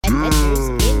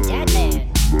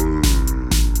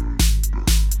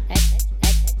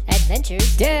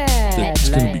It's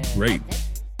going to be great.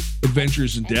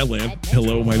 Adventures in Dadland.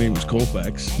 Hello, my name is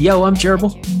Colfax. Yo, I'm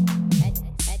Gerbil.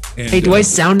 And, hey, do I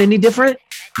sound any different?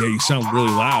 Yeah, you sound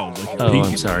really loud. Like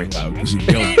I'm sorry. Loud because you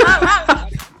yelled.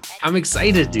 I'm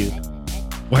excited, dude.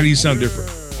 Why do you sound different?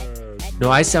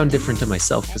 No, I sound different to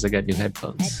myself because I got new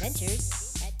headphones.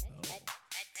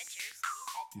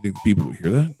 You think people would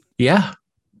hear that? Yeah.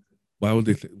 Why would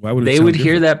they? Why would they would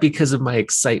hear that because of my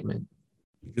excitement?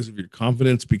 Because of your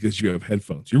confidence, because you have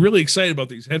headphones. You're really excited about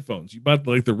these headphones. You bought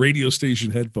like the radio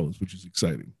station headphones, which is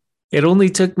exciting. It only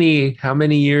took me, how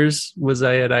many years was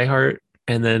I at iHeart?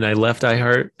 And then I left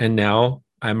iHeart, and now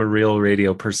I'm a real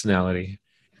radio personality.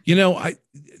 You know,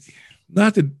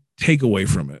 not to take away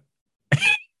from it.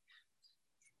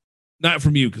 Not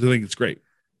from you, because I think it's great.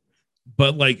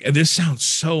 But like, and this sounds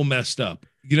so messed up.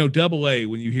 You know, Double A,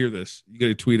 when you hear this, you got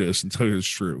to tweet us and tell you it's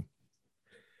true.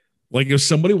 Like if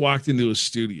somebody walked into a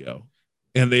studio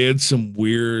and they had some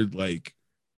weird, like,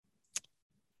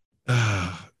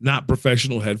 not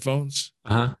professional headphones,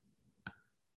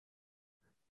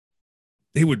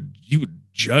 you would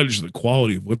judge the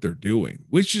quality of what they're doing,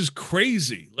 which is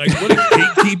crazy. Like, what a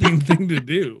gatekeeping thing to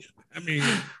do. I mean,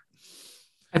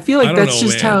 I feel like that's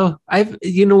just how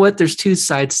you know what? There's two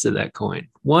sides to that coin.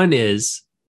 One is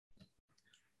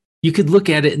you could look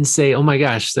at it and say, oh my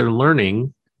gosh, they're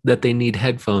learning that they need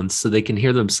headphones so they can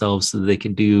hear themselves so they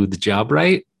can do the job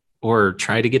right or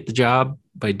try to get the job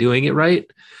by doing it right.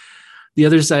 The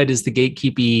other side is the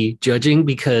gatekeepy judging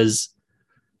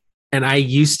and I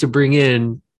used to bring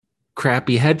in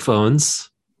crappy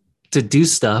headphones to do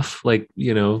stuff like,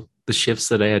 you know, the shifts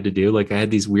that I had to do. Like I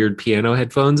had these weird piano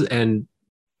headphones, and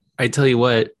I tell you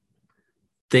what,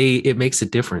 it makes a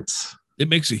difference. It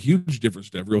makes a huge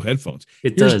difference to have real headphones.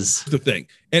 Here's does. The thing.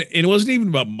 And it wasn't even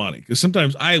about money, because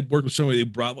sometimes I worked with somebody, they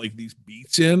brought like these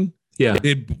Beats in. Yeah. They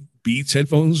had Beats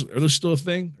headphones. Are there still a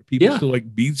thing? Are people still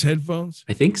like Beats headphones?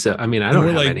 I think so. I mean, I don't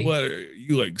know. Like, what are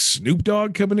you, like Snoop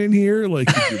Dogg coming in here? Like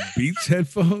with your Beats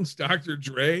headphones, Dr.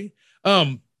 Dre.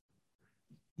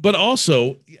 But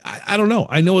also, I don't know.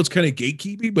 I know it's kind of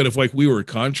gatekeeping, but if like we were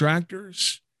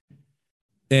contractors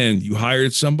and you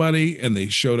hired somebody and they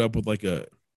showed up with like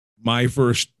my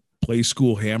first play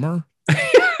school hammer,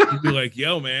 you'd be like,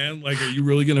 yo, man, like, are you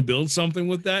really going to build something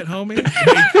with that, homie?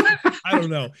 Like, I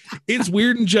don't know. It's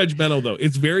weird and judgmental, though.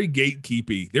 It's very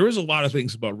gatekeepy. There was a lot of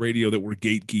things about radio that were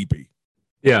gatekeepy.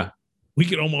 Yeah. We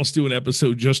could almost do an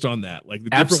episode just on that. Like the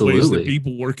different ways that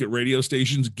people work at radio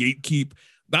stations, gatekeep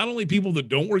not only people that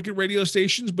don't work at radio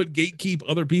stations, but gatekeep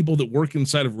other people that work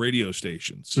inside of radio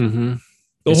stations. Mm-hmm.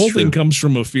 The whole thing comes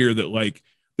from a fear that like,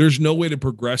 there's no way to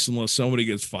progress unless somebody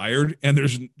gets fired. And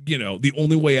there's, you know, the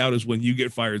only way out is when you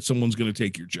get fired, someone's going to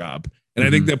take your job. And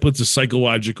I think that puts a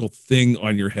psychological thing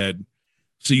on your head.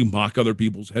 So you mock other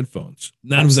people's headphones.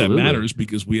 None of that matters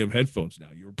because we have headphones now.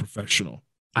 You're a professional.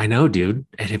 I know, dude.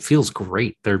 And it feels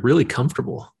great. They're really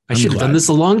comfortable. I should have done this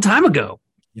a long time ago.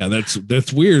 Yeah,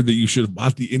 that's weird that you should have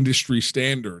bought the industry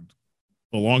standard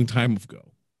a long time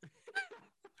ago.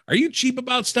 Are you cheap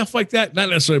about stuff like that? Not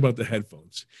necessarily about the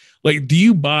headphones. Like, do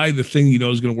you buy the thing you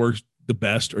know is going to work the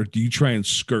best, or do you try and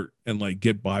skirt and like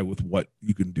get by with what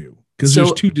you can do? Because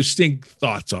there's two distinct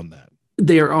thoughts on that.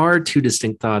 There are two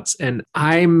distinct thoughts, and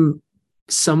I'm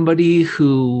somebody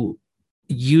who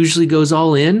usually goes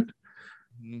all in.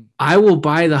 Mm-hmm. I will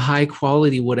buy the high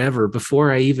quality whatever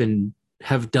before I even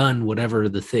have done whatever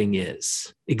the thing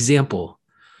is. Example,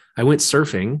 I went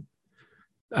surfing.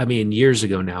 I mean, years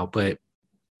ago now, but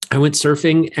I went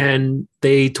surfing and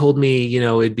they told me, you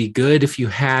know, it'd be good if you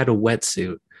had a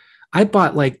wetsuit. I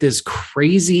bought like this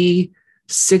crazy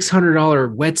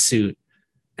 $600 wetsuit,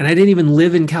 and I didn't even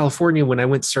live in California when I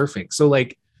went surfing. So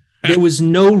like there was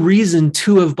no reason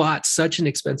to have bought such an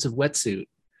expensive wetsuit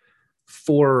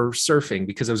for surfing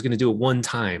because I was going to do it one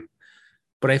time.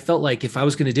 But I felt like if I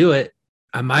was going to do it,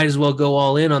 I might as well go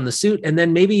all in on the suit. And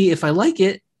then maybe if I like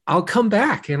it, I'll come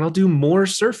back and I'll do more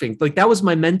surfing. Like that was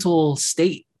my mental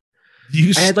state.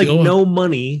 I had like no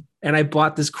money and I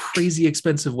bought this crazy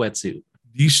expensive wetsuit.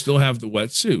 Do you still have the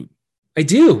wetsuit? I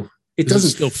do. It doesn't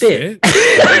still fit.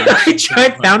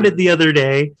 I found it the other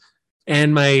day,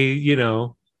 and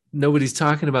nobody's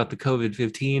talking about the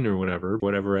COVID-15 or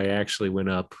whatever I actually went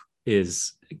up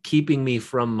is keeping me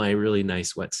from my really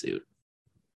nice wetsuit.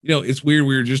 You know, it's weird.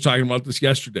 We were just talking about this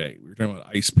yesterday. We were talking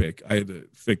about ice pick. I had to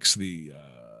fix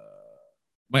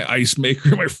my ice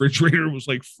maker. My refrigerator was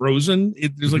like frozen.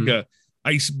 There's like a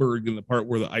iceberg in the part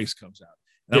where the ice comes out.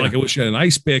 And I wish I had an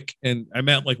ice pick, and I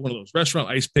meant like one of those restaurant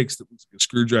ice picks that was like a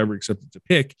screwdriver, except it's a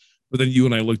pick. But then you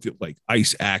and I looked at like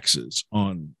ice axes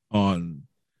on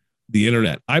the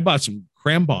internet. I bought some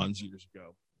crampons years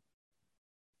ago.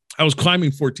 I was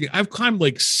climbing 14. I've climbed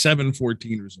like 7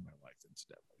 14ers in my life,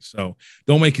 incidentally. So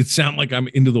don't make it sound like I'm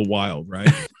into the wild, right?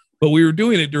 But we were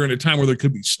doing it during a time where there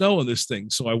could be snow in this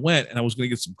thing. So I went and I was going to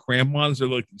get some crampons. They're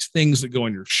like these things that go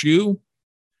on your shoe,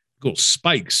 go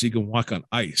spikes so you can walk on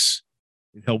ice.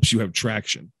 It helps you have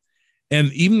traction.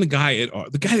 And even the guy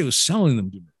that was selling them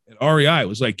to me at REI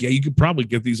was like, yeah, you could probably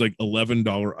get these like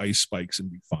 $11 ice spikes and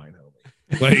be fine,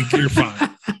 homie. Like, you're fine.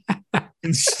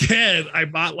 Instead, I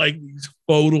bought like these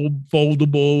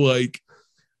foldable, like,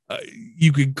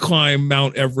 you could climb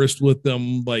Mount Everest with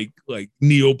them, like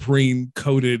neoprene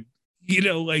coated,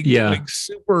 like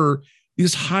super,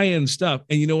 these high end stuff.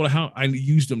 And you know what? How I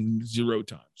used them 0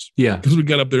 times. Yeah. Because we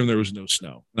got up there and there was no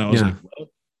snow. And I was like, well,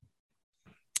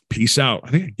 peace out. I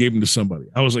think I gave them to somebody.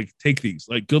 I was like, take these.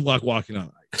 Like, good luck walking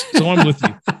on ice. So I'm with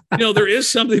you. There is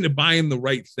something to buying the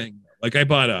right thing. Like, I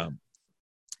bought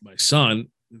my son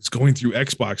is going through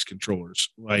Xbox controllers.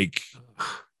 Like,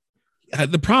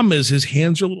 the problem is his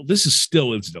hands are a little. This is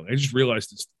still incidental. I just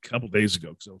realized this a couple days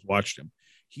ago because I was watching him.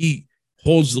 He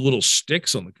holds the little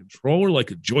sticks on the controller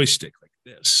like a joystick, like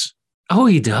this. Oh,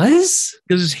 he does?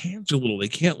 Because his hands are little. They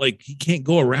can't, like, he can't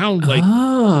go around like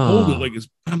hold it like his.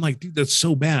 I'm like, dude, that's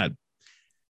so bad.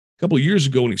 A couple of years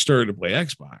ago when he started to play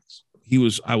Xbox,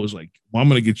 I was like, well, I'm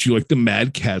gonna get you like the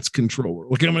Mad Catz controller.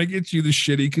 Like, I'm gonna get you the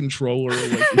shitty controller.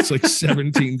 Like, it's like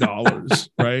 $17,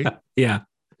 right? Yeah.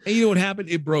 And you know what happened?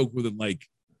 It broke within like,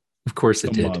 of course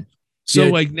it did. Month. So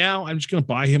like now I'm just gonna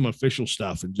buy him official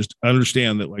stuff and just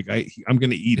understand that like I'm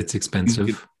gonna eat it. It's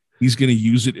expensive. He's gonna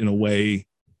use it in a way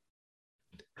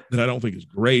that I don't think is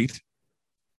great.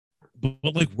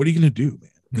 But like, what are you gonna do, man?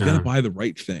 You gotta buy the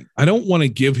right thing. I don't want to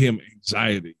give him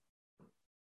anxiety,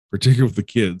 particularly with the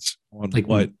kids, on like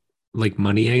what, like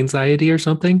money anxiety or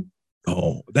something.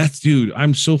 Oh, dude,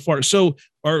 I'm so far. So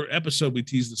our episode, we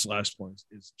teased this last one,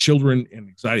 is children and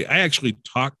anxiety. I actually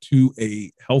talked to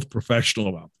a health professional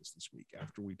about this week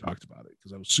after we talked about it,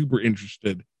 because I was super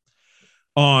interested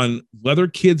on whether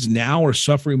kids now are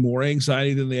suffering more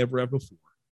anxiety than they ever have before,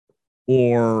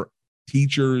 or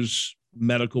teachers,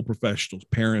 medical professionals,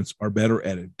 parents are better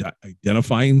at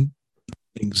identifying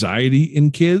anxiety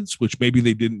in kids, which maybe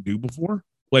they didn't do before.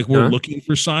 Like, we're looking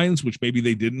for signs, which maybe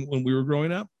they didn't when we were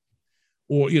growing up.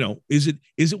 Or, is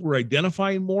it we're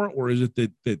identifying more, or is it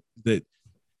that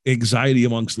anxiety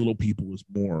amongst little people is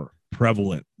more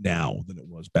prevalent now than it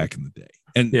was back in the day?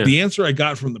 And the answer I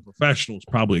got from the professional is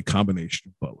probably a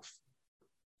combination of both.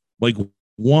 Like,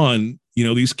 one,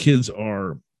 these kids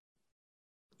are,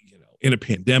 in a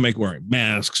pandemic, wearing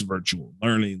masks, virtual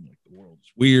learning, like, the world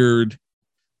is weird.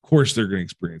 Of course, they're going to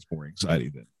experience more anxiety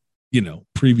than,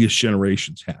 previous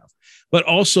generations have. But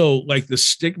also, like, the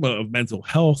stigma of mental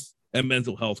health and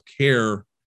mental health care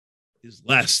is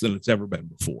less than it's ever been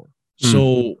before.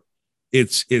 So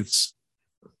it's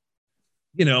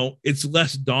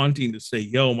less daunting to say,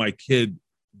 yo, my kid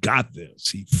got this.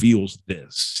 He feels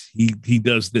this. He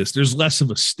does this. There's less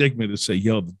of a stigma to say,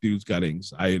 yo, the dude's got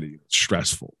anxiety. It's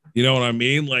stressful. You know what I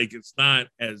mean? Like, it's not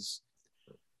as,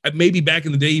 maybe back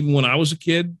in the day, even when I was a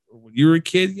kid or when you were a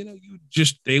kid,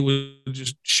 they would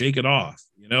just shake it off.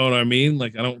 You know what I mean?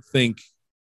 Like, I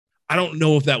don't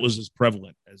know if that was as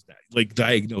prevalent as that, like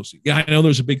diagnosing. Yeah, I know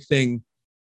there's a big thing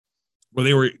where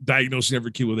they were diagnosing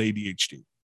every kid with ADHD.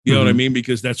 You know what I mean?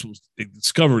 Because that's what they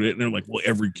discovered it. And they're like, well,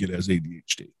 every kid has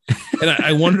ADHD. And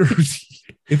I wonder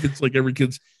if it's like every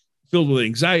kid's filled with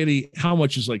anxiety, how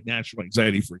much is like natural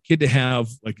anxiety for a kid to have?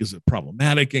 Like, is it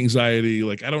problematic anxiety?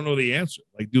 Like, I don't know the answer.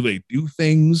 Like, do they do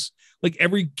things? Like,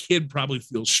 every kid probably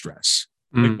feels stress.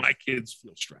 Like, my kids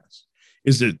feel stress.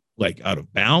 Is it like out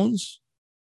of bounds?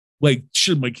 Like,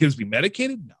 should my kids be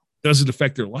medicated? No. Does it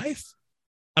affect their life?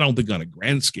 I don't think on a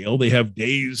grand scale. They have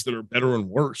days that are better and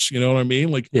worse. You know what I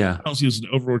mean? Like, I don't see it as an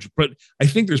overarching, but I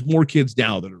think there's more kids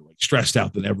now that are like stressed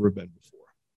out than ever been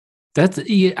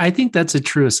before. I think that's a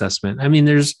true assessment. I mean,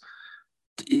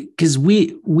 because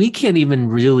we can't even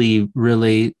really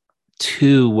relate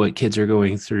to what kids are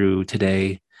going through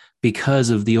today because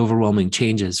of the overwhelming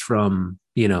changes from,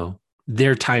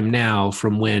 their time now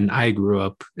from when I grew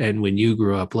up and when you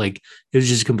grew up. Like, it was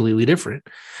just completely different.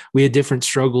 We had different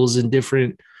struggles and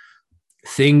different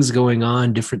things going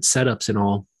on, different setups and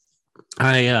all.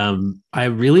 I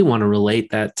really want to relate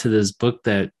that to this book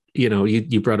that,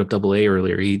 you brought up Double A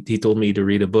earlier. He told me to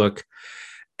read a book,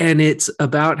 and it's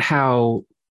about how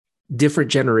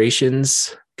different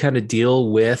generations kind of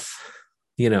deal with,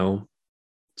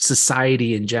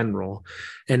 society in general,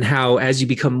 and how as you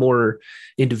become more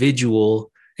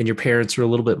individual and your parents are a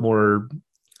little bit more,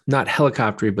 not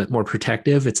helicoptery, but more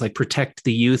protective. It's like, protect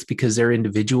the youth because they're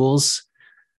individuals.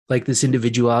 Like, this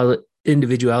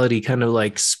individuality kind of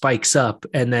like spikes up,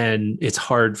 and then it's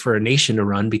hard for a nation to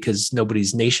run because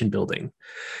nobody's nation building.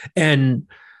 And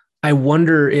I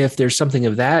wonder if there's something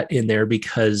of that in there,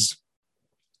 because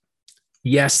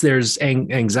yes, there's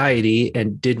anxiety.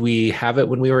 And did we have it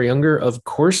when we were younger? Of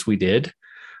course we did,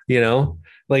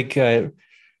 like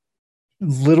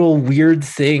little weird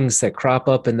things that crop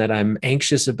up and that I'm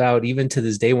anxious about, even to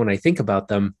this day when I think about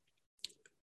them,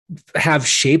 have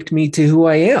shaped me to who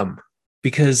I am,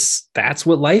 because that's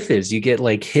what life is. You get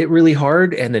like hit really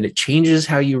hard, and then it changes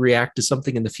how you react to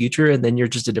something in the future. And then you're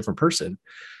just a different person.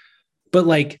 But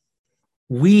like,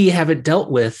 we haven't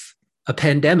dealt with a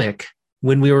pandemic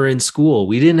when we were in school.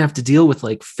 We didn't have to deal with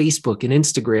like Facebook and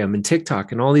Instagram and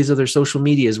TikTok and all these other social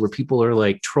medias where people are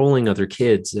like trolling other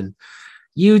kids, and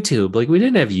YouTube. Like, we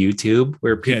didn't have YouTube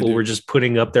where people were just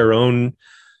putting up their own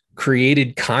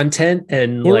created content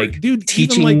and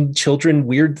teaching children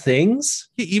weird things.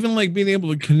 Even like being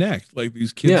able to connect, like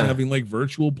these kids having like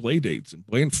virtual play dates and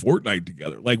playing Fortnite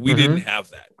together. Like, we didn't have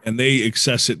that, and they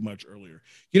access it much earlier.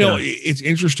 It's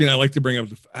interesting. I like to bring up,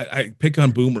 I pick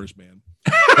on boomers, man.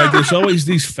 Like, there's always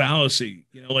these fallacy,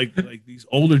 like these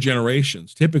older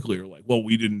generations typically are like, well,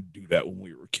 we didn't do that when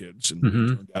we were kids, and it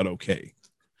turned out okay.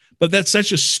 But that's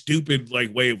such a stupid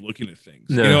like way of looking at things.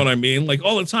 No. You know what I mean? Like,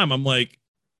 all the time, I'm like,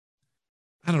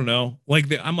 I don't know.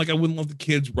 Like, I wouldn't let the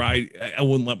kids ride. I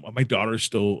wouldn't let my daughter's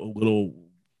still a little.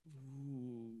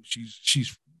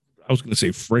 She's. I was going to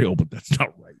say frail, but that's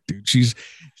not right, dude. She's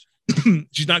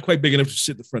not quite big enough to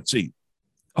sit in the front seat.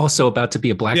 Also about to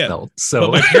be a black belt.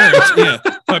 So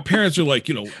my parents are like,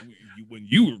 when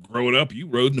you were growing up, you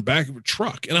rode in the back of a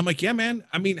truck. And I'm like, yeah, man.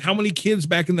 I mean, how many kids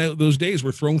back in those days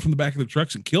were thrown from the back of the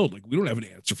trucks and killed? Like, we don't have an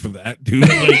answer for that, dude.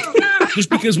 Like, just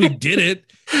because we did it.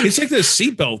 It's like the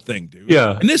seatbelt thing, dude.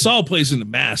 Yeah. And this all plays into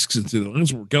masks and to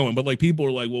that's where we're going. But like, people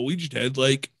are like, well, we just had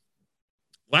like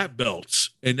lap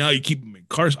belts, and now you keep them in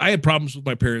cars. I had problems with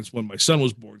my parents when my son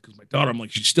was born, because my daughter, I'm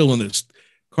like, she's still in this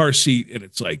car seat and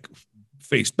it's like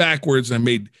faced backwards. And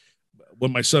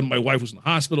when my wife was in the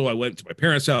hospital, I went to my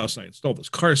parents' house and I installed this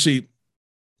car seat,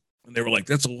 and they were like,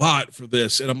 that's a lot for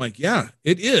this. And I'm like, yeah,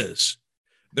 it is.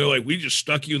 They're like, we just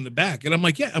stuck you in the back. And I'm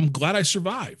like, yeah, I'm glad I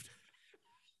survived.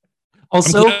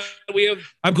 Also,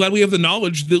 I'm glad we have the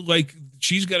knowledge that like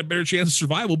she's got a better chance of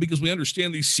survival, because we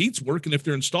understand these seats work, and if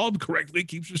they're installed correctly, it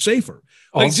keeps you safer.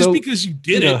 Like, also, just because you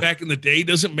did it back in the day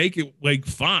doesn't make it like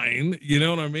fine. You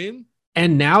know what I mean?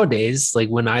 And nowadays, like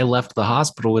when I left the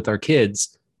hospital with our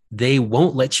kids, they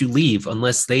won't let you leave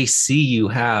unless they see you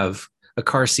have a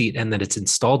car seat and that it's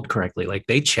installed correctly. Like,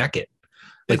 they check it.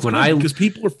 Like, because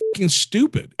people are fucking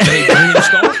stupid. They don't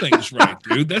install things right,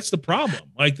 dude. That's the problem.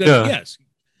 Like, yes.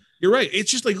 You're right. It's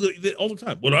just like all the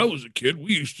time. When I was a kid,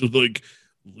 we used to like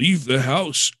leave the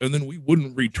house and then we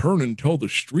wouldn't return until the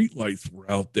street lights were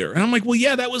out there. And I'm like, well,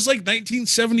 yeah, that was like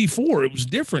 1974. It was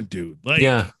different, dude. Like,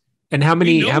 yeah. And how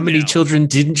many children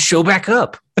didn't show back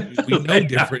up? We know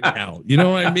different now. You know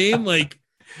what I mean? Like,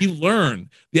 you learn.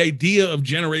 The idea of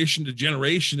generation to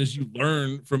generation is you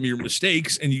learn from your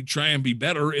mistakes and you try and be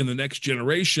better in the next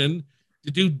generation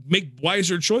to make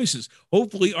wiser choices.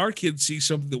 Hopefully our kids see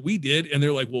something that we did and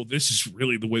they're like, well, this is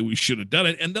really the way we should have done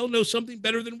it. And they'll know something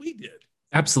better than we did.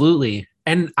 Absolutely.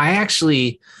 And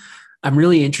I'm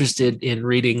really interested in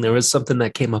reading. There was something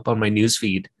that came up on my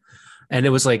newsfeed, and it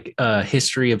was like a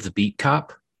history of the beat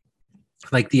cop.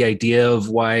 Like the idea of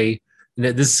why,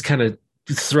 this is kind of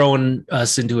throwing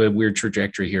us into a weird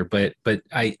trajectory here, but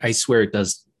I swear it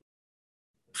does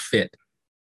fit.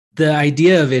 The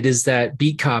idea of it is that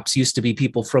beat cops used to be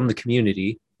people from the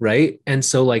community, right? And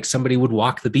so like somebody would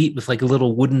walk the beat with like a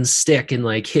little wooden stick and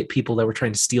like hit people that were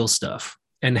trying to steal stuff.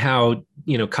 And how,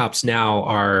 cops now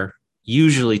are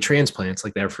usually transplants,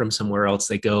 like they're from somewhere else.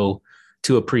 They go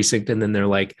to a precinct and then they're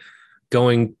like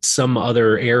going some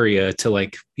other area to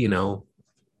like,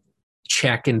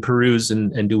 check and peruse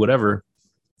and do whatever.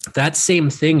 That same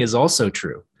thing is also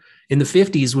true. In the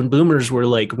 50s, when boomers were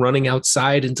like running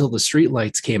outside until the street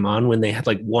lights came on, when they had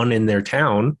like one in their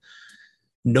town,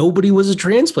 nobody was a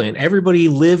transplant. Everybody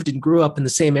lived and grew up in the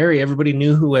same area. Everybody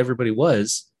knew who everybody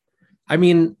was. I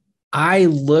mean, I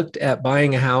looked at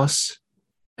buying a house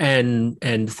and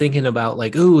thinking about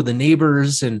like, oh, the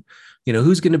neighbors and,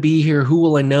 who's going to be here? Who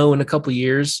will I know in a couple of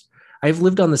years? I've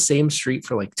lived on the same street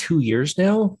for like 2 years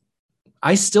now.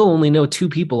 I still only know 2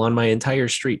 people on my entire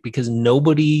street because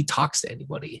nobody talks to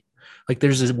anybody. Like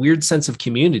there's a weird sense of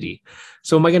community.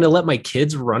 So am I going to let my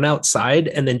kids run outside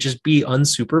and then just be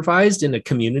unsupervised in a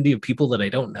community of people that I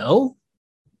don't know?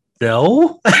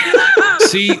 No.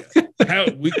 See,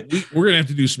 we're gonna have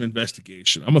to do some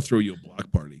investigation. I'm gonna throw you a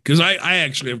block party because I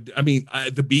actually have. I mean,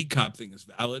 the beat cop thing is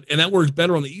valid, and that works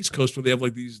better on the East Coast where they have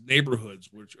like these neighborhoods,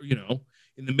 which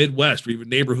in the Midwest, where you have a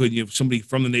neighborhood, you have somebody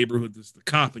from the neighborhood that's the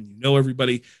cop, and you know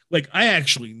everybody. Like I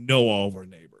actually know all of our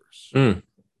neighbors,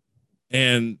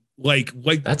 and like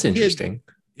that's interesting.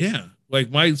 Yeah, like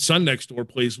my son next door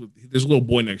plays with. There's a little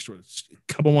boy next door that's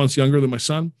a couple months younger than my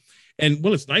son, and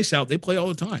when it's nice out, they play all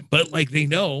the time. But like they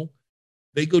know.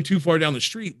 They go too far down the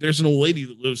street. There's an old lady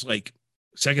that lives like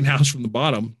second house from the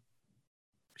bottom.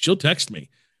 She'll text me.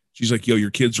 She's like, yo,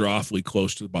 your kids are awfully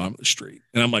close to the bottom of the street.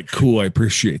 And I'm like, cool, I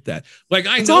appreciate that. Like,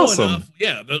 I know awesome. Enough.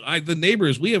 Yeah, the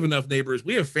neighbors, we have enough neighbors.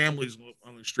 We have families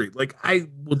on the street. Like, I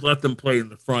would let them play in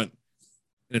the front,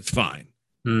 and it's fine.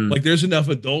 Like, there's enough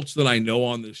adults that I know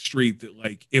on the street that,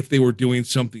 like, if they were doing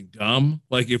something dumb,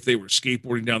 like if they were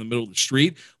skateboarding down the middle of the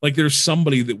street, like, there's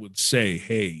somebody that would say,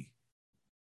 hey,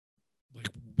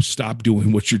 stop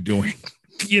doing what you're doing.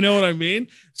 You know what I mean?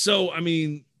 So, I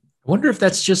mean, I wonder if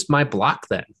that's just my block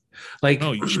then. Like,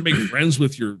 no, you should make friends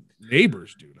with your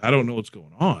neighbors, dude. I don't know what's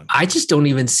going on. I just don't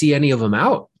even see any of them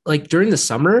out. Like during the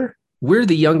summer, we're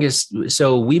the youngest.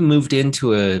 So we moved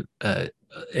into an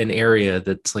area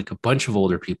that's like a bunch of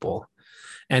older people,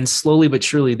 and slowly but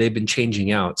surely they've been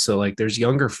changing out. So like there's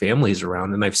younger families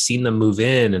around, and I've seen them move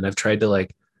in, and I've tried to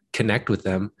like connect with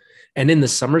them. And in the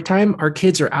summertime, our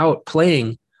kids are out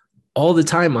playing all the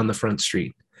time on the front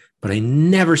street, but I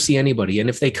never see anybody. And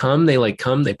if they come, they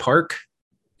park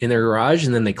in their garage,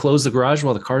 and then they close the garage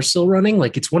while the car's still running.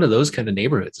 Like it's one of those kind of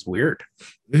neighborhoods. It's weird.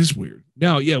 It is weird.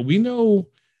 Now, yeah, we know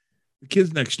the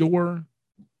kids next door.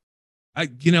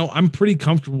 I'm pretty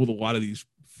comfortable with a lot of these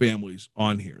families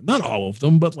on here. Not all of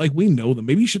them, but like we know them.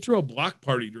 Maybe you should throw a block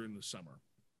party during the summer.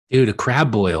 Dude, a crab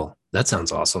boil. That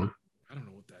sounds awesome. I don't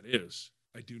know what that is.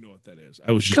 I do know what that is.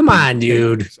 I was just come on,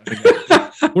 dude.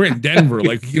 We're in Denver.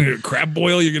 Like you're gonna get a crab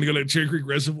boil. You're gonna go to Cherry Creek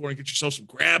Reservoir and get yourself some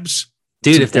crabs,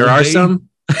 dude. If there are some,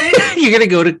 you're gonna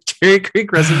go to Cherry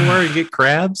Creek Reservoir and get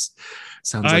crabs.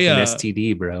 Sounds like an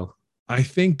STD, bro. I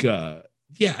think, I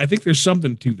think there's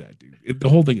something to that, dude. The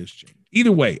whole thing has changed.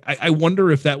 Either way, I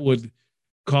wonder if that would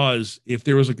cause if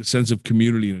there was like a sense of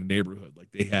community in a neighborhood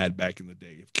like they had back in the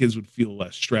day, if kids would feel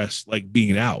less stressed like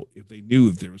being out, if they knew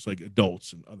if there was like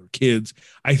adults and other kids.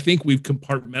 I think we've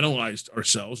compartmentalized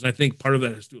ourselves, and I think part of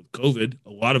that has to do with COVID. A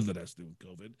lot of that has to do with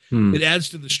COVID. It adds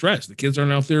to the stress. The kids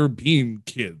aren't out there being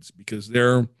kids because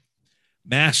they're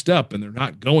masked up and they're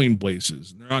not going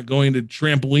places, and they're not going to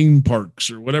trampoline parks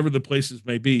or whatever the places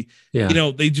may be.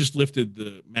 They just lifted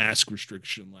the mask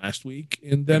restriction last week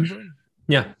in Denver.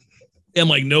 And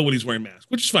like nobody's wearing masks,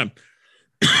 which is fine.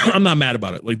 I'm not mad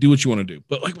about it. Like, do what you want to do.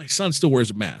 But like my son still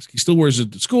wears a mask. He still wears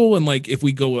it to school. And like if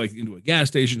we go like into a gas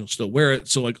station, he'll still wear it.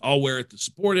 So like I'll wear it to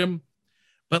support him.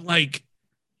 But like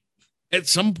at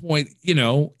some point,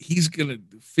 he's gonna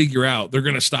figure out they're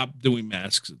gonna stop doing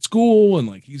masks at school. And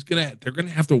like they're gonna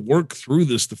have to work through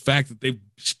this. The fact that they've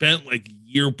spent like a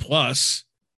year plus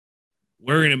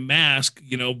wearing a mask,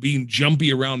 being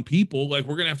jumpy around people, like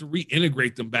we're going to have to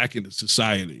reintegrate them back into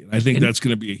society. And I think that's going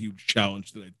to be a huge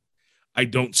challenge that I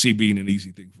don't see being an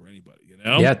easy thing for anybody,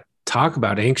 Yeah. Talk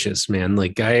about anxious, man.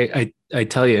 Like I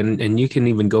tell you, and you can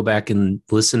even go back and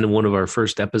listen to one of our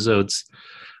first episodes.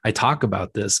 I talk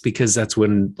about this because that's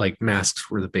when like masks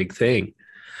were the big thing.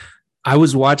 I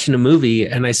was watching a movie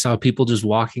and I saw people just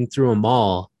walking through a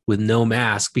mall with no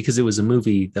mask because it was a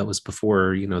movie that was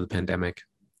before, the pandemic.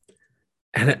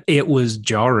 And it was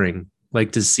jarring,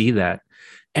 like to see that.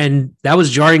 And that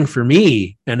was jarring for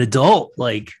me, an adult.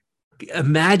 Like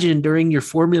imagine during your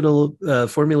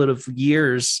formative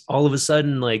years, all of a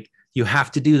sudden, like you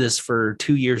have to do this for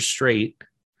 2 years straight,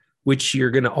 which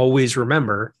you're going to always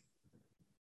remember.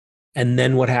 And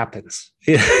then what happens?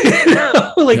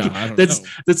 That's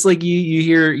like you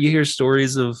hear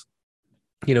stories of,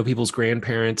 people's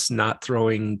grandparents not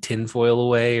throwing tinfoil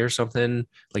away or something,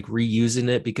 like reusing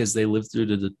it because they lived through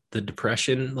the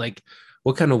depression. Like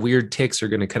what kind of weird ticks are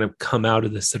going to kind of come out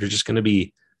of this that are just going to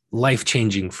be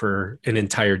life-changing for an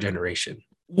entire generation?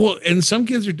 Well, and some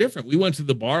kids are different. We went to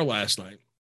the bar last night,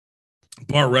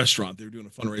 bar restaurant. They were doing a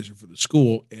fundraiser for the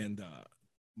school. And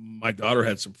my daughter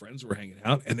had some friends who were hanging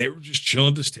out and they were just chilling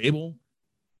at this table,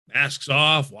 masks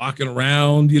off, walking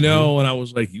around, and I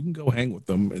was like, you can go hang with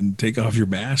them and take off your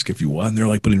mask if you want. And they're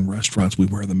like, but in restaurants, we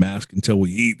wear the mask until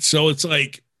we eat. So it's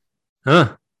like, I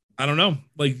don't know.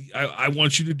 Like, I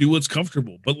want you to do what's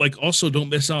comfortable, but like, also don't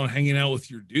miss out on hanging out with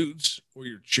your dudes or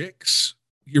your chicks,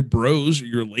 your bros or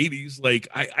your ladies. Like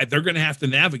they're going to have to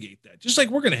navigate that just like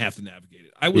we're going to have to navigate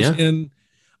it. I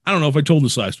don't know if I told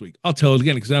this last week. I'll tell it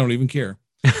again because I don't even care.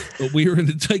 But we were in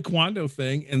the taekwondo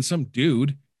thing, and some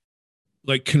dude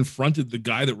like confronted the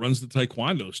guy that runs the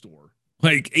taekwondo store.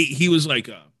 Like he was like,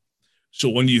 so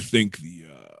when do you think the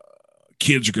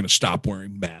kids are going to stop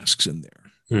wearing masks in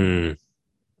there?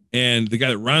 And the guy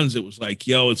that runs it was like,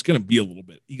 yo, it's going to be a little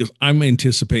bit. He goes, I'm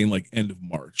anticipating like end of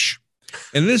March.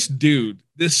 And this dude,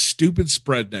 this stupid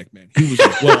spread neck man, he was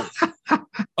like,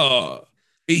 well,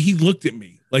 he looked at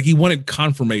me like he wanted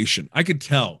confirmation. I could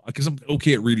tell because I'm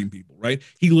okay at reading people, right?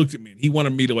 He looked at me and he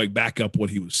wanted me to like back up what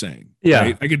he was saying. Yeah.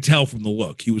 Right? I could tell from the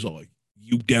look. He was all like,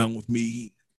 you down with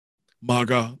me,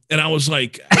 MAGA? And I was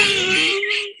like,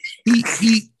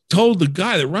 he told the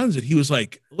guy that runs it, he was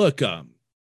like, look,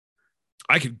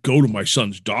 I could go to my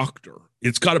son's doctor.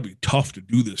 It's got to be tough to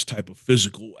do this type of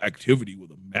physical activity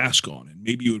with a mask on. And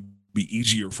maybe it would be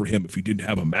easier for him if he didn't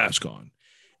have a mask on.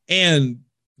 And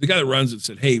the guy that runs it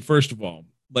said, hey, first of all,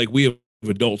 like we have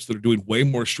adults that are doing way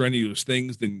more strenuous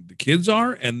things than the kids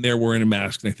are. And they're wearing a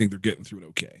mask and I think they're getting through it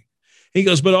okay. He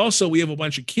goes, but also we have a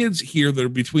bunch of kids here that are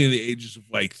between the ages of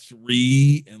like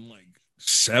 3 and like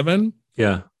 7.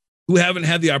 Yeah. Who haven't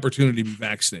had the opportunity to be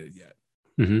vaccinated yet.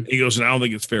 Mm-hmm. He goes, and I don't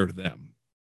think it's fair to them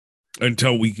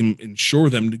until we can ensure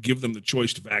them to give them the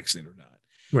choice to vaccinate or not.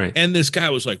 Right. And this guy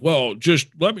was like, well, just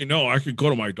let me know. I could go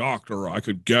to my doctor or I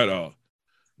could get a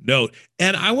note.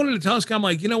 And I wanted to tell this guy, I'm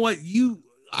like, you know what? You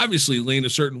obviously lean a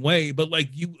certain way, but like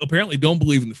you apparently don't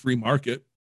believe in the free market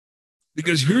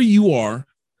because here you are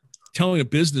telling a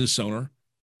business owner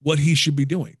what he should be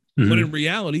doing. Mm-hmm. But in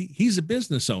reality, he's a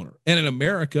business owner. And in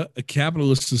America, a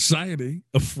capitalist society,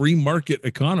 a free market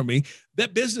economy,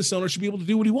 that business owner should be able to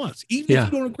do what he wants, even if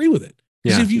you don't agree with it.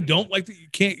 Because if you don't like that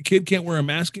kid can't wear a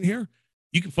mask in here,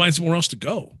 you can find somewhere else to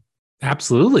go.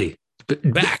 Absolutely.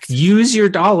 Backed. Use your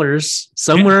dollars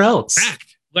somewhere else.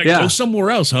 Backed. Like go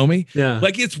somewhere else, homie. Yeah.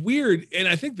 Like it's weird. And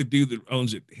I think the dude that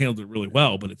owns it handled it really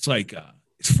well, but it's like,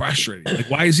 it's frustrating. Like,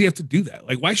 why does he have to do that?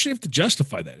 Like, why should he have to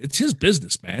justify that? It's his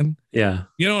business, man. Yeah.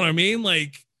 You know what I mean?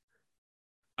 Like,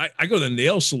 I go to the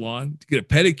nail salon to get a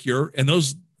pedicure, and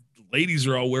those ladies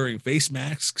are all wearing face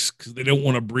masks because they don't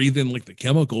want to breathe in like the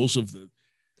chemicals of the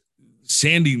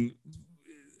sanding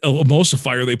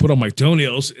emulsifier they put on my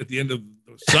toenails at the end of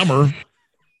the summer.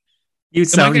 You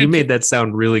made that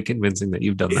sound really convincing that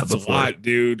you've done that before. It's a lot,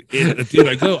 dude. Dude,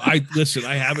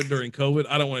 I have it during COVID.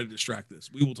 I don't want to distract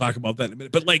this. We will talk about that in a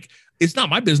minute. But like, it's not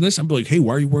my business. I'm like, hey,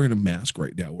 why are you wearing a mask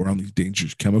right now? We're on these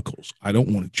dangerous chemicals. I don't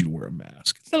want you to wear a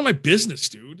mask. It's none of my business,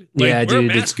 dude. Like, wear a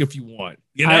mask if you want.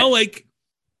 You know, like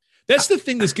that's the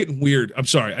thing that's getting weird. I'm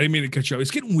sorry, I didn't mean to cut you off.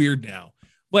 It's getting weird now.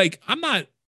 Like, I'm not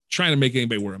trying to make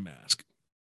anybody wear a mask.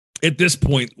 At this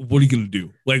point, what are you going to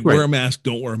do? Like, wear a mask,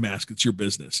 don't wear a mask. It's your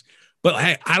business. But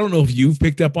I don't know if you've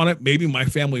picked up on it. Maybe my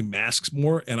family masks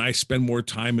more and I spend more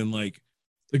time in like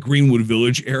the Greenwood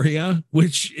Village area,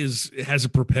 which has a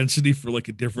propensity for like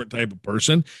a different type of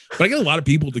person. But I get a lot of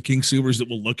people at the King Soopers that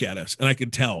will look at us and I can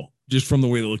tell just from the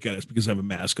way they look at us because I have a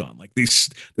mask on. Like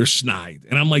they're snide.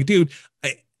 And I'm like, dude,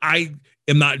 I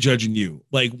am not judging you.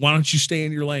 Like, why don't you stay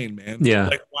in your lane, man? Yeah.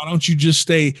 Like, why don't you just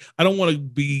stay? I don't want to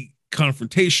be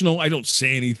confrontational. I don't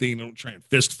say anything. I don't try and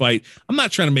fist fight. I'm not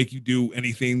trying to make you do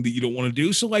anything that you don't want to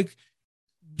do. So like,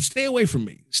 stay away from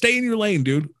me. Stay in your lane,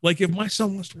 dude. Like if my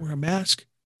son wants to wear a mask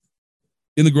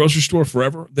in the grocery store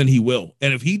forever, then he will.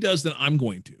 And if he does, then I'm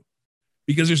going to,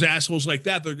 because there's assholes like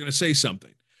that. They're going to say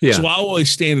something. Yeah. So I'll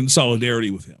always stand in solidarity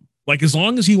with him. Like as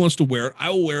long as he wants to wear it,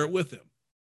 I will wear it with him.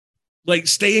 Like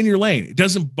stay in your lane. It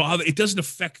doesn't bother. It doesn't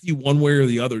affect you one way or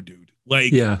the other, dude.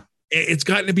 Like, it's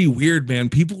gotten to be weird, man.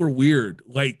 People are weird.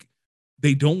 Like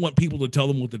they don't want people to tell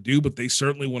them what to do, but they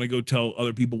certainly want to go tell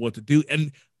other people what to do.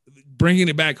 And bringing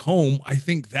it back home, I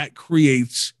think that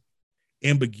creates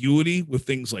ambiguity with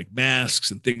things like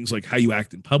masks and things like how you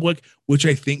act in public, which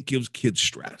I think gives kids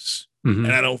stress. Mm-hmm.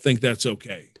 And I don't think that's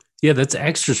okay. Yeah, that's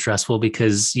extra stressful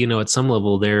because, you know, at some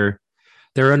level they're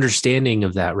understanding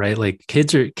of that, right? Like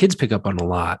kids pick up on a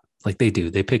lot. Like they do.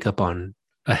 They pick up on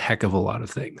a heck of a lot of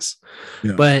things.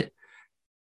 Yeah. But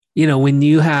you know, when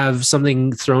you have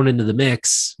something thrown into the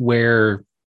mix where,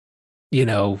 you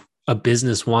know, a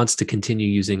business wants to continue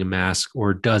using a mask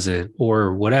or doesn't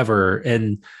or whatever.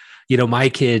 And, you know, my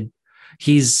kid,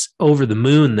 he's over the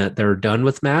moon that they're done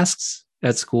with masks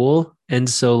at school. And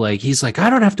so like, he's like, I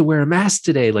don't have to wear a mask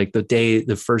today. Like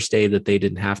the first day that they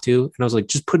didn't have to. And I was like,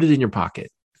 just put it in your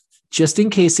pocket. Just in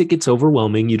case it gets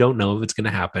overwhelming. You don't know if it's going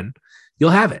to happen. You'll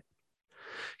have it.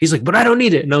 He's like, but I don't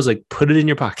need it. And I was like, put it in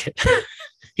your pocket.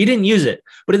 He didn't use it,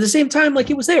 but at the same time, like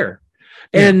it was there.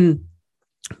 Yeah. And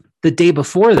the day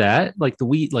before that, like the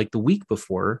week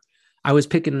before, I was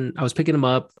picking him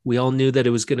up. We all knew that it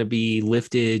was going to be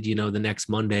lifted, you know, the next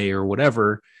Monday or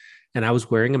whatever. and I was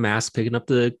wearing a mask, picking up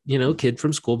the, kid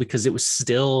from school because it was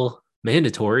still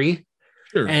mandatory.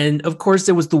 Sure. And of course,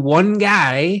 there was the one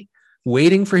guy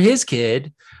waiting for his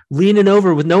kid, leaning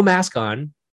over with no mask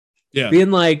on,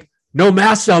 being like, no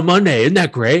masks on Monday. Isn't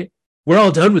that great? We're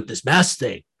all done with this mask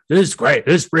thing. This is great.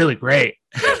 This is really great.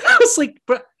 I was like,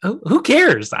 but who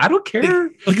cares? I don't care.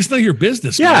 Like it's not your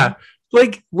business. Yeah. Man.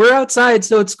 Like we're outside,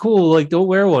 so it's cool. Like don't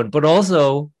wear one, but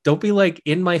also don't be like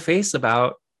in my face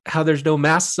about how there's no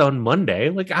masks on Monday.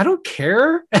 Like I don't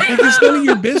care. It's none of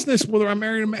your business whether I'm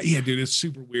married or not. Yeah, dude, it's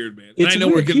super weird, man. I know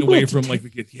weird. We're getting away from like the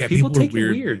kids. Yeah, people take it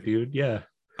weird, dude. Yeah,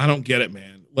 I don't get it,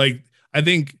 man. Like I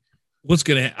think what's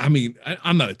gonna. I mean,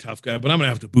 I'm not a tough guy, but I'm gonna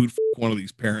have to boot one of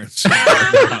these parents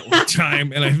one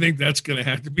time, and I think that's gonna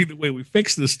have to be the way we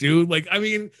fix this, dude. Like, I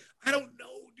mean, I don't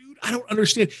know, dude. I don't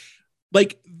understand.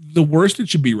 Like the worst it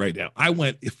should be right now. I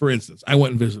went and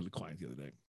visited a client the other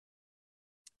day.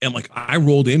 And like I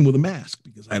rolled in with a mask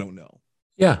because I don't know.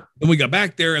 Yeah. And we got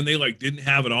back there and they like didn't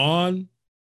have it on.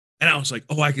 And I was like,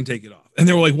 oh, I can take it off. And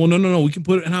they were like, well, no, we can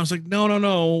put it. And I was like,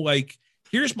 no. Like,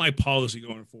 here's my policy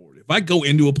going forward. If I go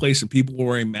into a place and people are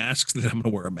wearing masks, then I'm going to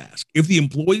wear a mask. If the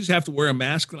employees have to wear a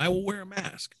mask, then I will wear a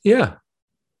mask. Yeah.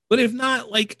 But if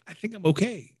not, like, I think I'm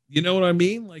okay. You know what I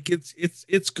mean? Like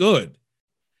it's good.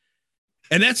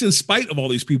 And that's in spite of all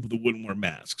these people that wouldn't wear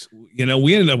masks. You know,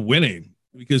 we ended up winning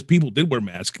because people did wear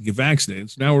masks and get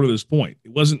vaccinated. So now we're to this point.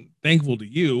 It wasn't thankful to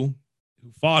you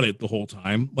who fought it the whole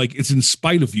time. Like it's in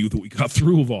spite of you that we got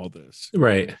through of all this.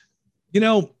 Right. You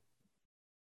know,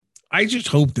 I just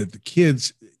hope that the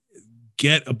kids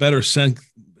get a better sense.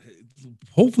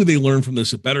 Hopefully they learn from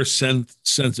this, a better sense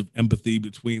of empathy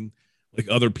between like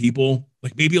other people,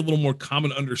 like maybe a little more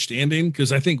common understanding.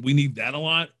 Cause I think we need that a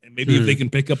lot. And maybe if they can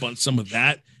pick up on some of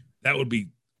that, that would be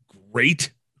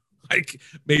great. Like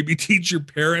maybe teach your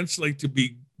parents like to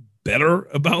be better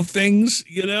about things,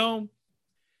 you know,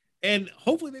 and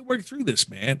hopefully they work through this,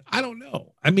 man. I don't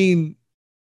know. I mean,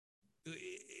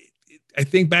 I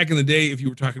think back in the day, if you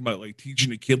were talking about like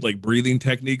teaching a kid like breathing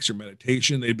techniques or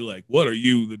meditation, they'd be like, what are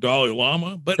you, the Dalai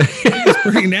Lama? But it's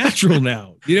pretty natural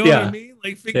now. You know what I mean?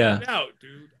 Like figure it out,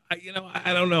 dude.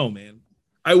 I don't know, man.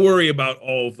 I worry about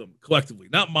all of them collectively,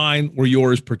 not mine or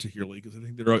yours particularly, because I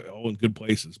think they're all in good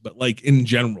places. But like in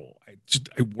general,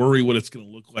 I worry what it's going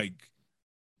to look like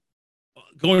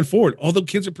going forward. Although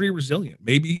kids are pretty resilient.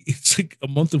 Maybe it's like a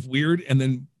month of weird and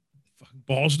then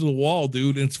balls to the wall,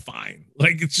 dude, and it's fine.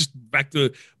 Like it's just back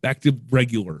to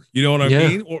regular. You know what I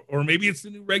mean? Or maybe it's the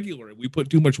new regular and we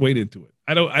put too much weight into it.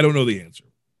 I don't know the answer.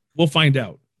 We'll find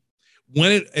out.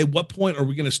 At what point are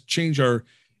we going to change our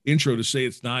intro to say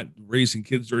it's not raising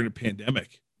kids during a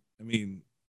pandemic? I mean,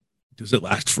 does it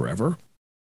last forever?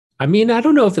 I mean, I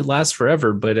don't know if it lasts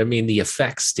forever, but I mean, the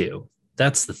effects do.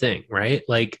 That's the thing, right?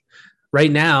 Like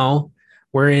right now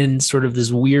we're in sort of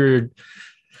this weird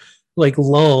like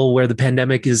lull where the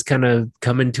pandemic is kind of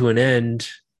coming to an end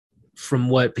from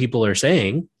what people are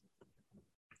saying,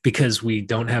 because we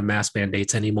don't have mask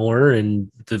mandates anymore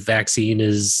and the vaccine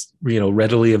is,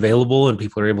 readily available and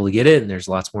people are able to get it. And there's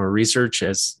lots more research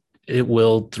as it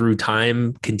will through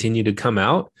time continue to come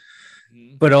out.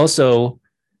 But also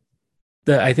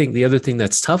I think the other thing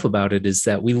that's tough about it is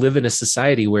that we live in a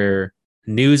society where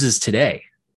news is today,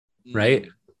 right?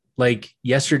 Like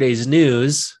yesterday's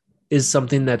news is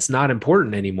something that's not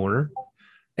important anymore.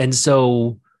 And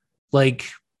so like,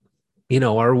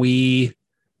 are we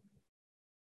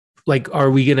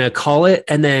going to call it?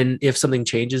 And then if something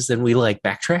changes, then we like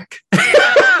backtrack.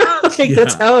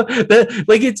 That's how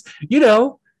it's,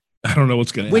 I don't know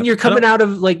what's going to happen. When you're coming out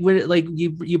of like, when like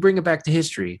you bring it back to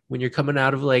history, when you're coming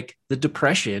out of like the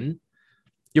Depression,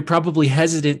 you're probably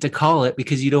hesitant to call it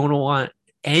because you don't want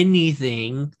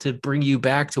anything to bring you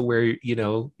back to where,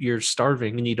 you're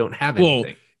starving and you don't have anything.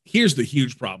 Well, here's the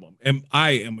huge problem. And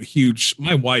my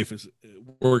wife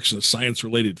works in a science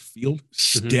related field.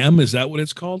 STEM, is that what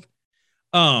it's called?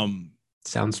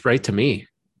 Sounds right to me.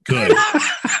 Good.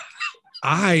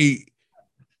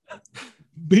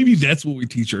 Maybe that's what we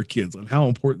teach our kids on how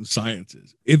important science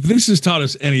is. If this has taught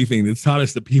us anything, it's taught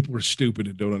us that people are stupid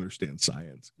and don't understand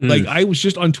science. Like I was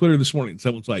just on Twitter this morning.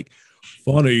 Someone's like,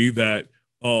 funny that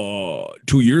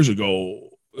 2 years ago,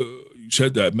 you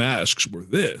said that masks were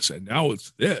this and now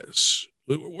it's this.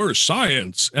 Where's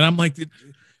science? And I'm like,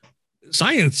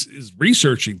 science is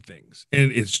researching things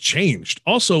and it's changed.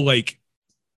 Also, like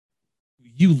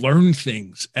you learn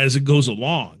things as it goes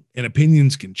along and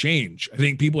opinions can change. I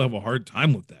think people have a hard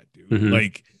time with that, dude.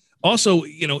 Like also,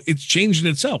 it's changed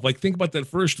in itself. Like think about that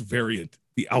first variant,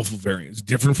 the alpha variant. It's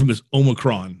different from this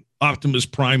Omicron Optimus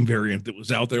Prime variant that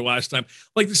was out there last time.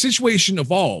 Like the situation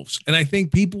evolves. And I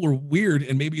think people are weird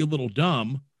and maybe a little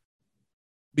dumb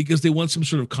because they want some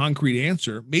sort of concrete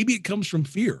answer. Maybe it comes from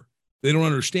fear. They don't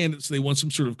understand it, so they want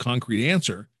some sort of concrete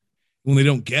answer. When they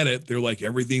don't get it, they're like,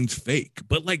 everything's fake.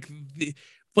 But like the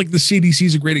CDC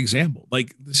is a great example.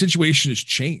 Like the situation has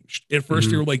changed. At first,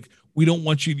 they were like, we don't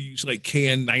want you to use like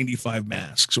KN95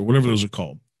 masks or whatever those are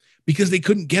called, because they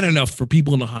couldn't get enough for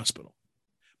people in the hospital.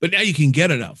 But now you can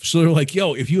get enough. So they're like,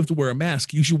 yo, if you have to wear a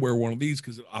mask, you should wear one of these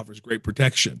because it offers great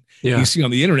protection. Yeah. You see on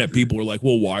the internet, people are like,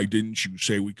 well, why didn't you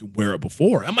say we could wear it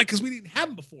before? I'm like, because we didn't have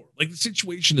them before. Like the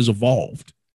situation has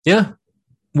evolved. Yeah.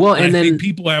 Well, and then then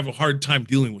people have a hard time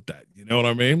dealing with that. You know what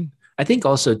I mean? I think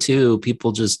also too,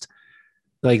 people just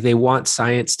like, they want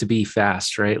science to be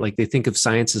fast, right? Like they think of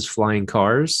science as flying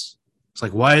cars. It's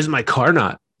like, why is my car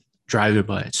not driving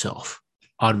by itself?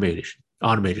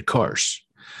 Automated cars.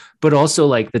 But also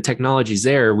like the technology's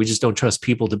there. We just don't trust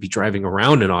people to be driving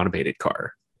around an automated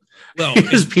car. Well,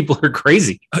 because people are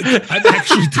crazy. I've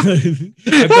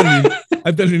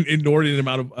done an inordinate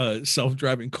amount of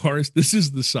self-driving cars. This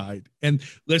is the side. And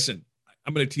listen,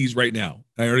 I'm going to tease right now.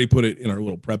 I already put it in our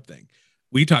little prep thing.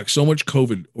 We talked so much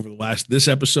COVID over this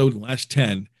episode and last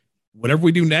 10. Whatever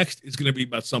we do next is going to be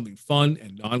about something fun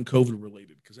and non-COVID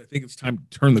related, because I think it's time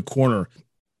to turn the corner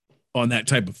on that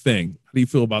type of thing. How do you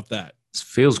feel about that? It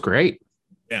feels great.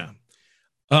 Yeah.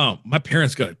 My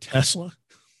parents got a Tesla.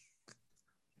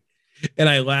 And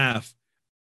I laugh.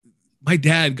 My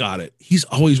dad got it. He's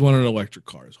always wanted an electric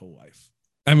car his whole life.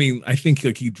 I mean, I think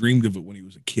like he dreamed of it when he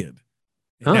was a kid.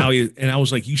 And now I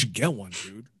was like, you should get one,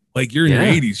 dude. Like you're in your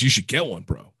 80s, you should get one,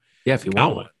 bro. Yeah, if you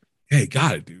want one. Hey,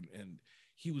 got it, dude. And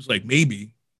he was like,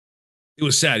 maybe. It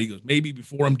was sad. He goes, maybe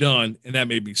before I'm done. And that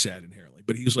made me sad inherently.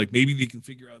 But he was like, maybe we can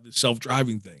figure out this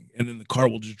self-driving thing. And then the car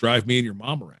will just drive me and your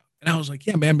mom around. And I was like,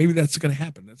 yeah, man, maybe that's going to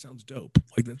happen. That sounds dope.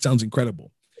 Like that sounds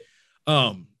incredible.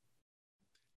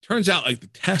 Turns out like the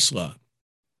Tesla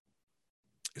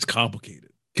is complicated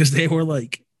because they were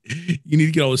like, you need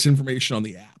to get all this information on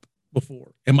the app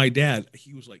before. And my dad,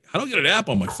 he was like, how do I get an app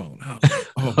on my phone?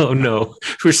 Oh no,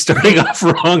 we're starting off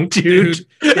wrong, dude.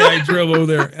 Yeah, I drove over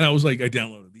there and I was like, I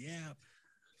downloaded the app.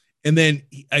 And then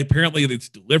apparently it's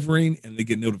delivering and they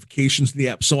get notifications in the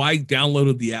app. So I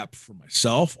downloaded the app for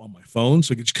myself on my phone.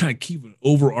 So I could just kind of keep an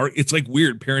overarch. It's like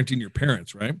weird parenting your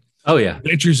parents, right? Oh yeah.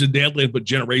 Adventures in Dadland, but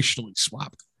generationally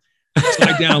swapped. So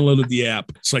I downloaded the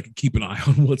app so I could keep an eye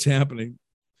on what's happening.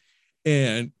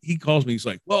 And he calls me. He's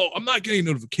like, well, I'm not getting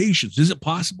notifications. Is it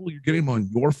possible you're getting them on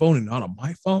your phone and not on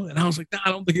my phone? And I was like, no,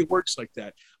 I don't think it works like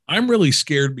that. I'm really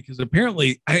scared because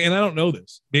apparently, and I don't know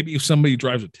this, maybe if somebody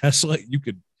drives a Tesla, you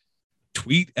could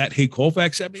tweet at Hey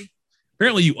Colfax at me.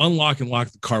 Apparently you unlock and lock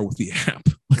the car with the app.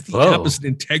 Like the app is an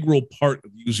integral part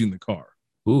of using the car.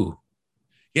 Ooh.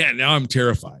 Yeah, now I'm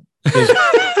terrified.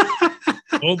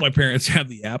 Both my parents have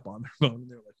the app on their phone.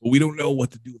 And they're like, well, we don't know what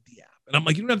to do with the app. And I'm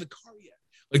like, you don't have the car yet.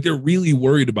 Like they're really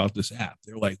worried about this app.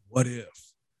 They're like, what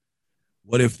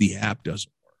if the app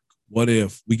doesn't work? What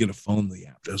if we get a phone the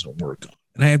app doesn't work on?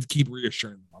 And I have to keep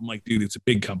reassuring them. I'm like, dude, it's a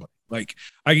big company. Like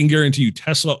I can guarantee you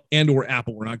Tesla and or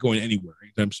Apple, we're not going anywhere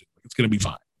anytime soon. Like, it's going to be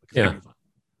fine. Yeah.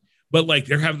 But like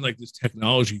they're having like this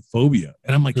technology phobia.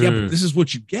 And I'm like, yeah, but this is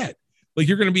what you get. Like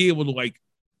you're going to be able to like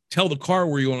tell the car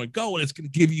where you want to go, and it's going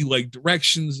to give you like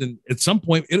directions. And at some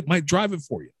point, it might drive it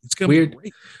for you. It's going to be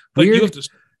great. But you have to.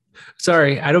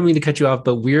 Sorry, I don't mean to cut you off,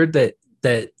 but weird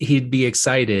that he'd be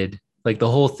excited. Like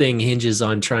the whole thing hinges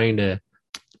on trying to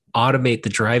automate the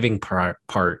driving part,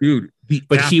 dude.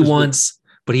 But he wants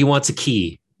a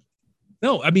key.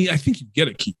 No, I mean, I think you get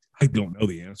a key. I don't know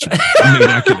the answer. I may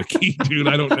not get a key, dude.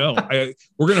 I don't know.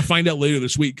 We're going to find out later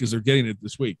this week because they're getting it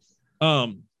this week.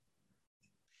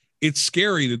 It's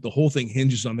scary that the whole thing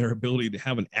hinges on their ability to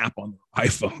have an app on their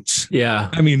iPhones. Yeah.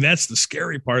 I mean, that's the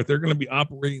scary part. They're going to be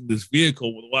operating this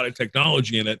vehicle with a lot of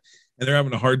technology in it, and they're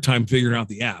having a hard time figuring out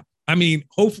the app. I mean,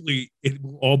 hopefully it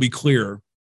will all be clear.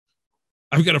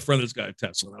 I've got a friend that's got a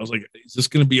Tesla, and I was like, is this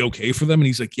going to be okay for them? And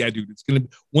he's like, yeah, dude, it's going to,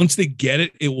 once they get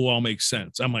it, it will all make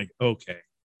sense. I'm like, okay.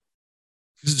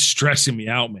 This is stressing me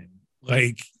out, man.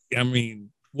 Like, I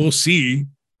mean, we'll see.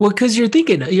 Well, because you're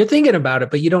thinking about it,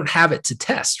 but you don't have it to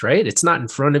test, right? It's not in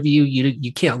front of you.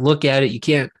 You can't look at it. You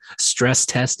can't stress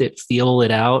test it, feel it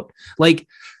out. Like,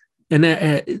 and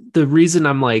the reason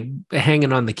I'm like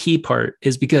hanging on the key part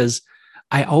is because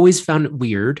I always found it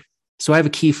weird. So I have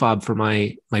a key fob for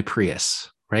my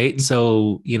Prius, right? Mm-hmm.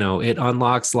 So, it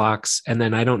unlocks, locks, and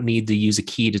then I don't need to use a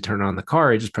key to turn on the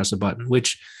car. I just press a button,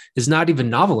 which is not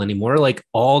even novel anymore. Like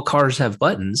all cars have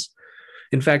buttons.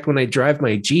 In fact, when I drive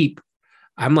my Jeep,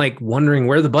 I'm like wondering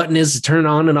where the button is to turn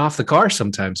on and off the car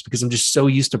sometimes because I'm just so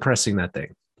used to pressing that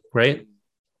thing. Right.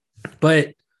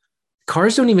 But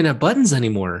cars don't even have buttons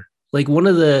anymore. Like one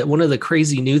of the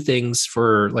crazy new things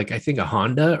for like I think a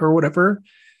Honda or whatever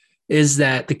is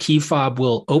that the key fob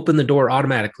will open the door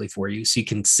automatically for you so you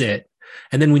can sit.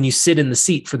 And then when you sit in the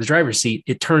seat for the driver's seat,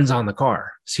 it turns on the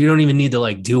car. So you don't even need to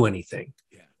like do anything.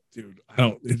 Yeah, dude.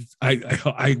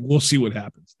 I will see what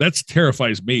happens. That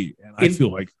terrifies me. And I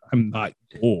feel like I'm not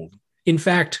old. In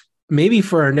fact, maybe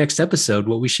for our next episode,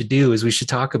 what we should do is we should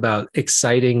talk about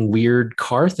exciting, weird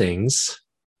car things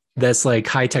that's like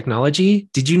high technology.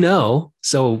 Did you know?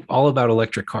 So all about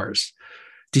electric cars.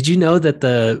 Did you know that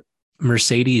the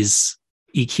Mercedes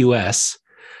EQS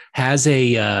has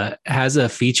a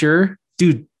feature?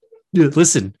 Dude,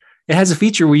 listen, it has a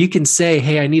feature where you can say,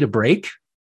 hey, I need a break.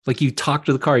 Like you talk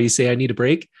to the car, you say, I need a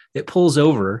break. It pulls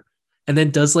over and then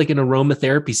does like an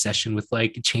aromatherapy session with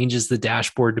like, it changes the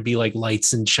dashboard to be like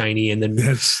lights and shiny. And then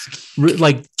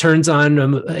like turns on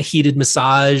a heated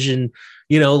massage and,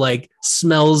 you know, like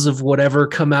smells of whatever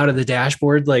come out of the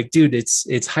dashboard. Like, dude,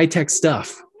 it's high-tech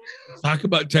stuff. Talk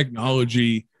about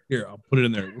technology. Here, I'll put it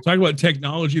in there. We'll talk about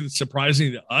technology that's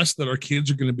surprising to us that our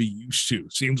kids are going to be used to.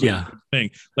 Seems like a good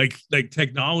thing. Like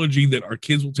technology that our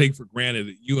kids will take for granted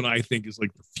that you and I think is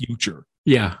like the future.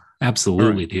 Yeah,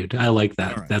 absolutely, dude. I like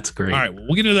that. Right. That's great. All right. Well,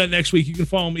 we'll get into that next week. You can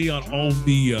follow me on all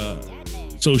the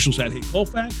socials at Hey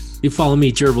Colfax. You follow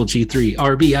me, Gerbil G3,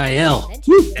 RBIL.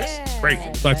 Woo! Yes. Great.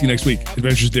 Talk to you next week.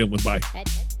 Adventures Dale. Bye.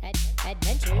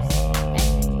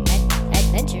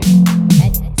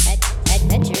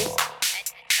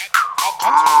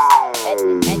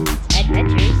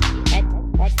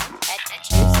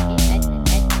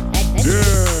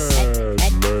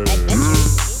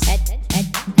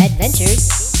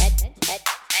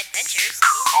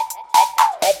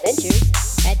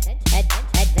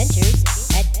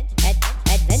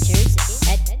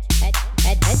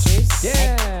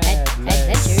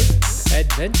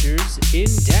 Adventures in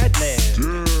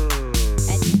Dadland.